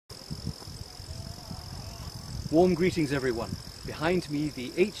Warm greetings everyone. Behind me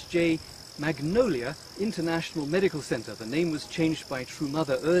the H.J. Magnolia International Medical Center. The name was changed by True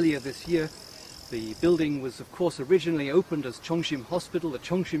Mother earlier this year. The building was of course originally opened as Chongshim Hospital, the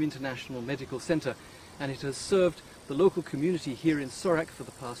Chongshim International Medical Center, and it has served the local community here in Sorak for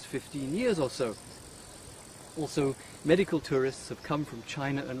the past 15 years or so. Also, medical tourists have come from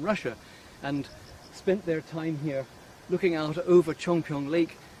China and Russia and spent their time here looking out over Chongpyong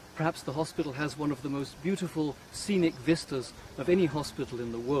Lake. Perhaps the hospital has one of the most beautiful scenic vistas of any hospital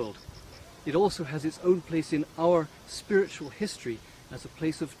in the world. It also has its own place in our spiritual history as a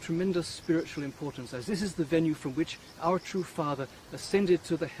place of tremendous spiritual importance, as this is the venue from which our true Father ascended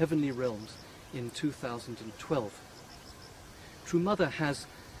to the heavenly realms in 2012. True Mother has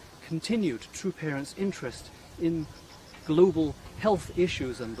continued True Parents' interest in global health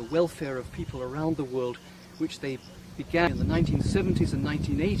issues and the welfare of people around the world, which they began in the 1970s and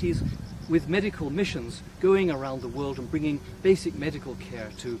 1980s with medical missions going around the world and bringing basic medical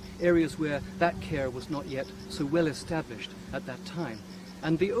care to areas where that care was not yet so well established at that time.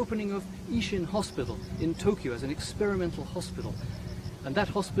 And the opening of Ishin Hospital in Tokyo as an experimental hospital. And that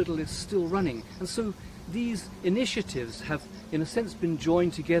hospital is still running. And so these initiatives have, in a sense, been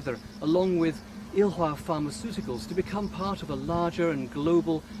joined together along with Ilhwa Pharmaceuticals to become part of a larger and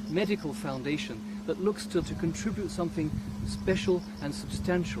global medical foundation that looks to contribute something special and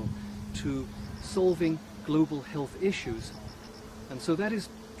substantial to solving global health issues. And so that is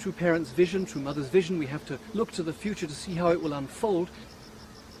True Parents' vision, True Mother's vision. We have to look to the future to see how it will unfold.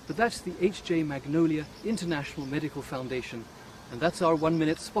 But that's the H.J. Magnolia International Medical Foundation, and that's our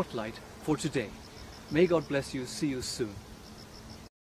 1-minute spotlight for today. May God bless you. See you soon.